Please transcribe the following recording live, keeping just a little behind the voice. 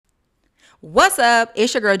What's up?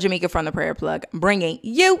 It's your girl Jamaica from the Prayer Plug, bringing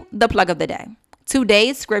you the plug of the day.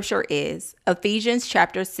 Today's scripture is Ephesians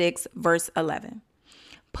chapter 6, verse 11.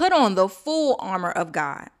 Put on the full armor of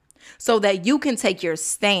God so that you can take your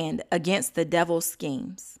stand against the devil's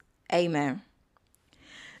schemes. Amen.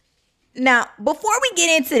 Now, before we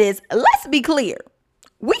get into this, let's be clear.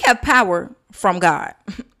 We have power from God.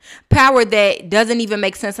 Power that doesn't even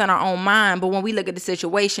make sense in our own mind, but when we look at the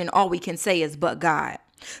situation, all we can say is but God.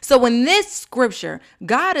 So in this scripture,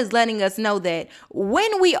 God is letting us know that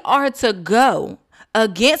when we are to go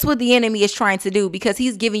against what the enemy is trying to do, because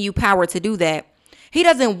he's giving you power to do that, he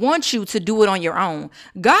doesn't want you to do it on your own.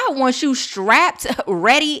 God wants you strapped,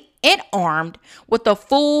 ready, and armed with the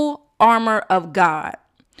full armor of God.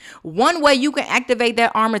 One way you can activate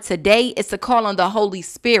that armor today is to call on the Holy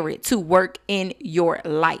Spirit to work in your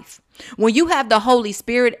life. When you have the Holy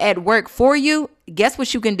Spirit at work for you, guess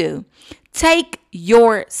what you can do? Take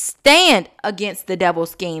your stand against the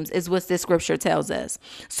devil's schemes is what this scripture tells us.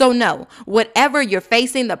 So no, whatever you're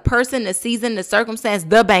facing, the person, the season, the circumstance,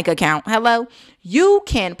 the bank account, you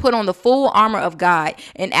can put on the full armor of God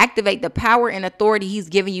and activate the power and authority he's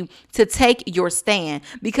given you to take your stand,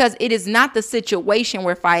 because it is not the situation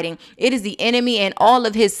we're fighting. It is the enemy and all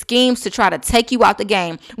of his schemes to try to take you out the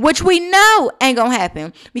game, which we know ain't gonna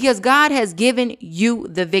happen because God has given you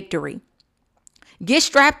the victory. Get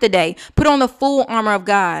strapped today, put on the full armor of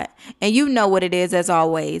God, and you know what it is as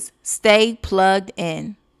always. Stay plugged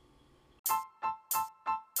in.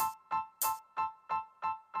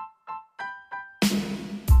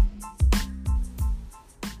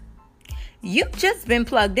 You've just been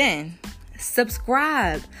plugged in.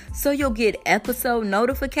 Subscribe so you'll get episode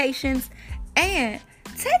notifications, and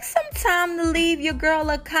take some time to leave your girl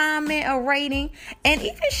a comment, a rating, and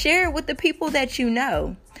even share it with the people that you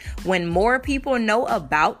know. When more people know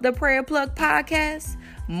about the Prayer Plug podcast,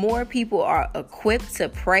 more people are equipped to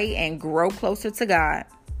pray and grow closer to God.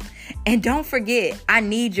 And don't forget, I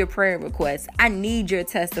need your prayer requests. I need your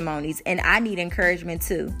testimonies, and I need encouragement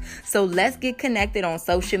too. So let's get connected on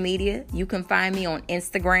social media. You can find me on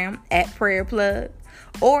Instagram at Prayer Plug,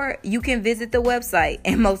 or you can visit the website,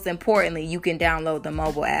 and most importantly, you can download the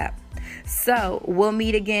mobile app. So we'll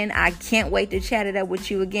meet again. I can't wait to chat it up with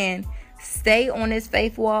you again. Stay on this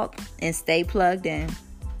faith walk and stay plugged in.